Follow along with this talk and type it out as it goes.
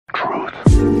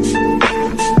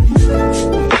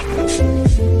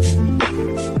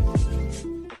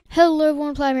Hello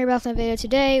everyone, playing here back in the video.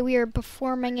 Today we are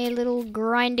performing a little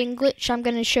grinding glitch. I'm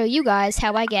going to show you guys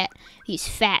how I get these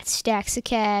fat stacks of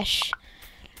cash.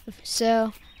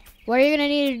 So, what you're going to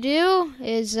need to do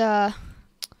is,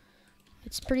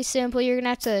 it's pretty simple. You're going to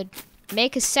have to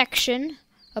make a section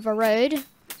of a road,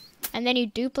 and then you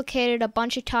duplicate it a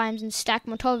bunch of times and stack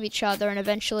them on top of each other, and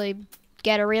eventually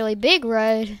get a really big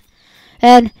road.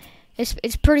 And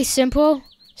it's pretty simple.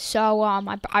 So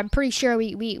I'm pretty sure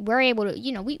we're able to,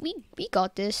 you know, we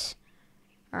got this.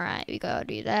 All right, we gotta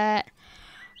do that.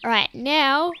 All right,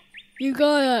 now you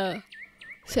gotta.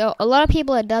 So a lot of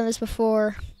people have done this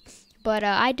before, but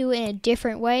I do it in a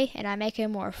different way, and I make it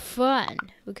more fun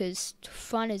because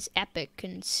fun is epic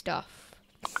and stuff.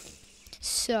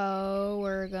 So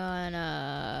we're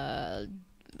gonna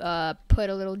put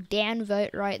a little down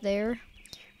vote right there.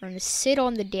 We're gonna sit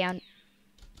on the down.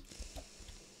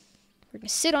 We're gonna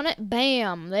sit on it.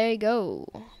 Bam! There you go.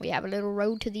 We have a little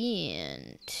road to the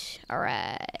end.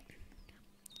 Alright.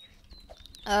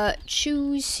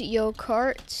 Choose your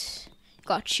cart.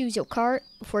 Gotta choose your cart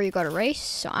before you go to race.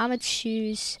 So I'm gonna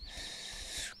choose.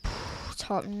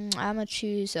 I'm gonna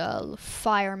choose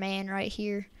fireman right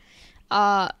here.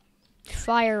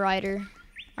 Fire rider.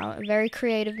 Very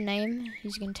creative name,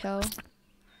 as you can tell.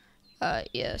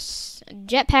 Yes.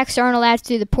 Jetpacks aren't allowed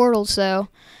through the portals though,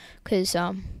 cause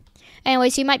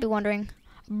anyways, you might be wondering,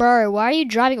 bro, why are you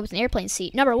driving with an airplane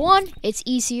seat? Number one, it's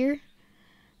easier.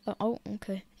 Oh,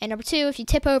 okay. And number two, if you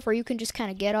tip over, you can just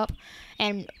kind of get up.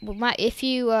 And if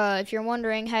you're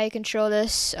wondering how you control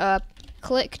this,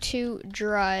 click to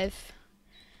drive.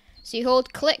 So you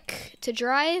hold click to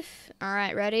drive. All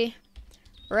right, ready,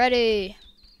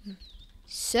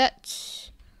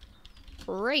 set,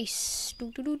 race.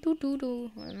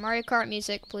 Mario Kart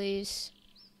music, please.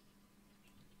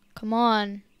 Come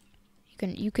on.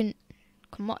 You can,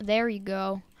 come on, there you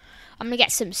go. I'm gonna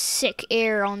get some sick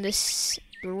air on this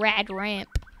rad ramp.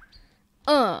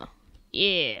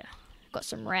 Yeah, got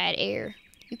some rad air.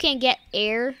 You can't get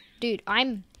air, dude.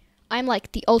 I'm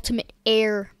like the ultimate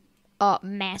air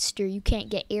master. You can't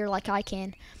get air like I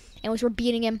can. Anyways, we're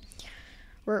beating him.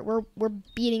 We're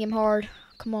beating him hard.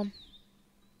 Come on.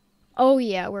 Oh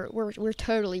yeah, we're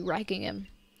totally wrecking him.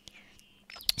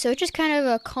 So it's just kind of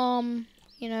a calm,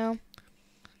 you know.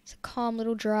 It's a calm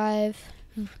little drive.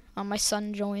 My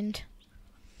son joined.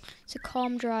 It's a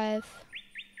calm drive.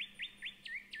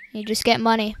 You just get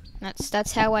money.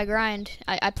 That's how I grind.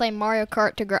 I play Mario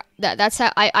Kart to grind. That's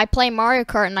how I play Mario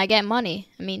Kart and I get money.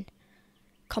 I mean,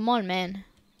 come on, man.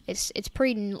 It's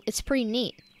pretty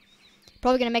neat.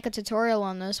 Probably gonna make a tutorial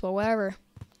on this, but whatever.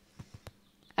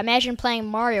 Imagine playing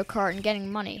Mario Kart and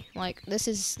getting money. Like this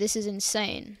is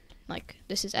insane. Like,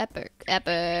 this is epic.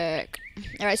 Epic.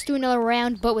 Alright, let's do another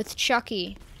round, but with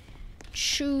Chucky.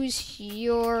 Choose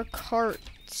your cart.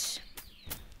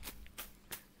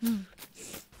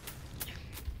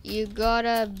 You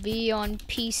gotta be on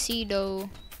PC, though.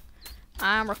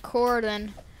 I'm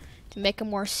recording to make it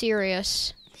more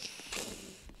serious.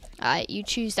 Alright, you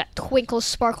choose that Twinkle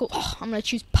Sparkle. Oh, I'm gonna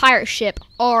choose Pirate Ship.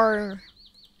 Or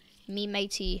me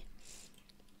matey.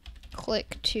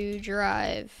 Click to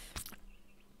drive.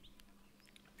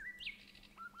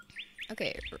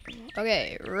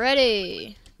 Okay,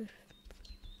 ready,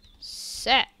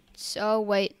 set. So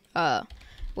wait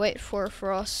for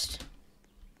Frost.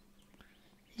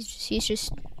 He's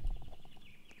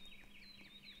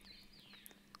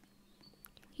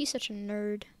such a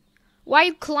nerd. Why are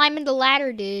you climbing the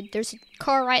ladder, dude? There's a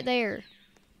car right there.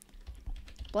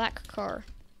 Black car.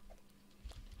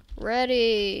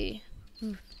 Ready,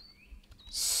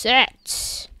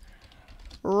 set,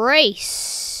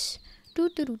 race. Oh,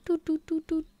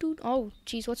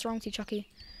 jeez, what's wrong with you, Chucky?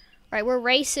 Alright, we're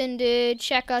racing, dude.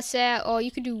 Check us out. Oh, you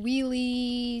can do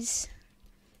wheelies.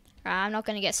 I'm not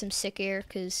gonna get some sick air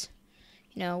because,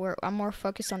 you know, I'm more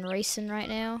focused on racing right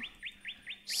now.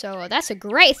 So that's a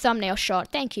great thumbnail shot.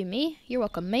 Thank you, me. You're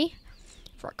welcome, me.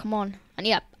 Come on, I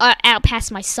need to outpass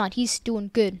my son. He's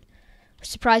doing good,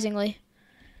 surprisingly.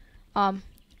 Come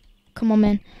on,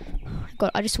 man.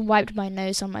 God, I just wiped my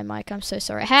nose on my mic. I'm so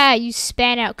sorry. Hey, you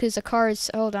span out because the car is...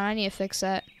 Hold on, I need to fix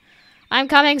that. I'm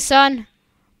coming, son.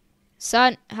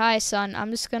 Son. Hi, son.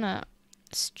 I'm just gonna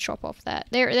chop off that.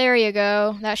 There you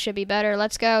go. That should be better.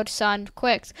 Let's go, son.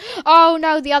 Quick. Oh,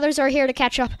 no. The others are here to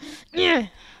catch up.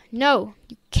 No.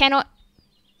 You cannot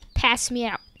pass me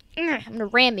out. I'm gonna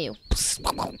ram you.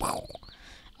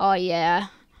 Oh, yeah.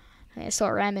 That's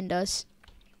what ramming does.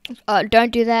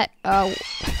 Don't do that.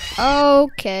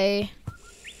 Okay.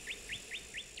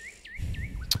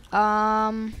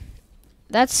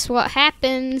 That's what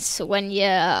happens when you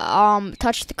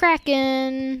touch the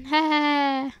Kraken.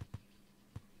 Ha.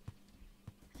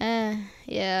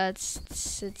 Yeah, it's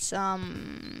let's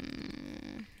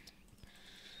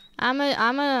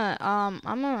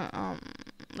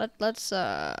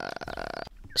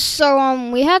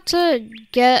so we had to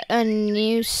get a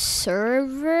new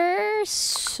server,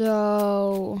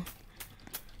 so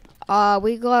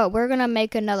we're gonna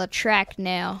make another track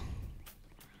now.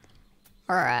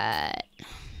 Alright.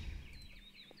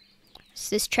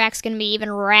 So this track's gonna be even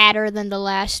radder than the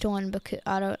last one because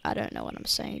I don't know what I'm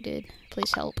saying, dude.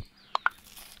 Please help.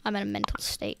 I'm in a mental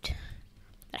state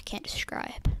that I can't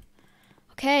describe.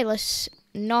 Okay, let's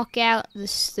knock out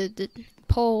the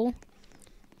pole.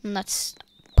 And let's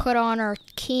put on our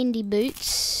candy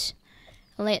boots.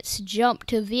 Let's jump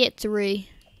to victory.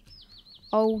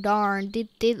 Oh darn!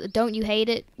 Don't you hate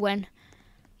it when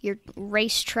your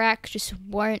racetrack just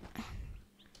won't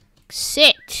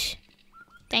sit?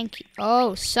 Thank you.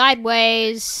 Oh,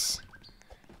 sideways.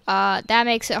 That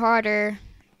makes it harder.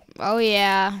 Oh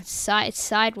yeah, it's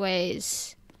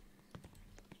sideways.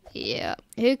 Yeah.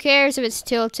 Who cares if it's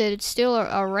tilted? It's still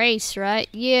a race, right?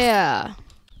 Yeah.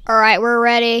 Alright, we're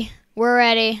ready. We're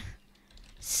ready.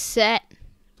 Set.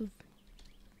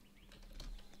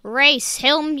 Race.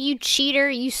 Helm, you cheater.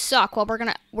 You suck. Well,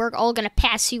 we're all gonna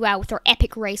pass you out with our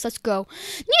epic race. Let's go.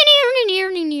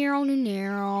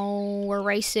 We're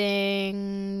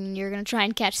racing. You're gonna try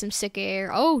and catch some sick air.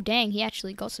 Oh, dang. He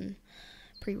actually got some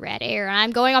pretty rad air.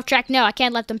 I'm going off track. No, I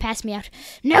can't let them pass me out.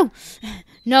 No.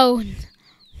 No.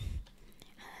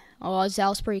 Oh,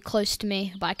 Zal's pretty close to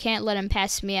me, but I can't let him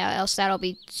pass me out, else that'll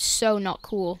be so not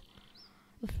cool.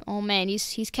 Oh man,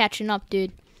 he's catching up,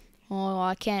 dude. Oh,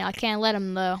 I can't let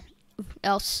him though,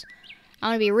 else I'm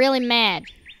gonna be really mad.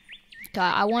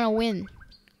 I want to win.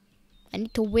 I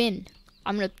need to win.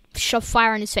 I'm gonna shove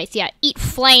fire in his face. Yeah, eat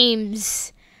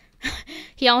flames.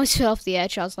 He almost fell off the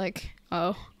edge. I was like,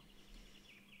 oh.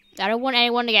 I don't want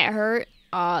anyone to get hurt.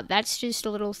 That's just a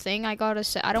little thing I gotta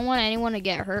say. I don't want anyone to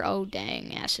get hurt. Oh,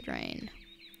 dang. Acid rain.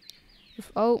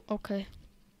 Oh, okay.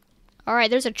 Alright,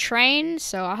 there's a train,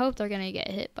 so I hope they're gonna get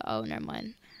hit, but oh, never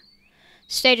mind.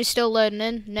 Stage is still loading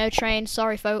in. No train.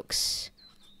 Sorry, folks.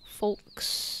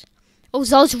 Oh,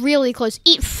 Zal's really close.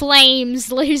 Eat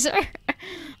flames, loser.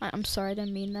 I'm sorry, I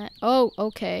didn't mean that. Oh,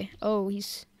 okay. Oh,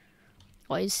 he's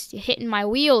hitting my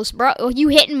wheels, bro. Oh, you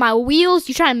hitting my wheels?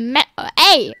 You trying to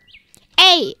hey!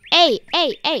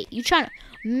 Hey, you trying to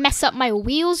mess up my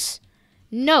wheels?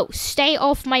 No, stay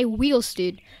off my wheels,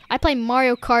 dude. I play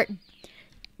Mario Kart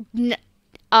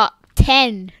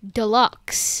 10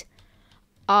 Deluxe.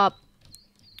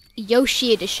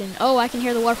 Yoshi Edition. Oh, I can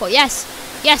hear the waterfall. Yes,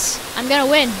 I'm gonna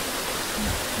win.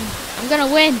 I'm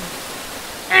gonna win.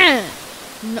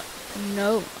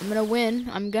 No, I'm gonna win.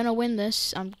 I'm gonna win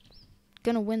this. I'm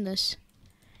gonna win this.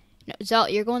 No, Zal,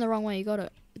 you're going the wrong way. You gotta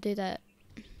do that.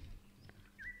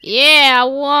 Yeah, I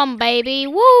won, baby.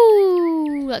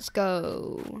 Woo! Let's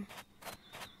go.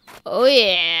 Oh,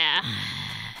 yeah.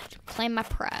 Claim my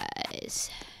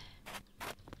prize.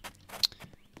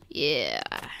 Yeah.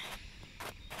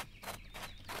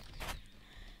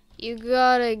 You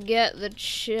gotta get the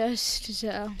chest,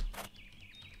 so.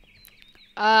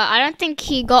 I don't think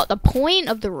he got the point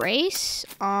of the race.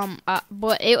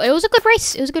 But it was a good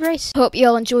race. It was a good race. Hope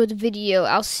y'all enjoyed the video.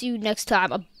 I'll see you next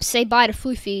time. Say bye to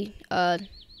Floofy.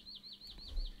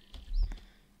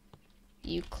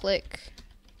 You click.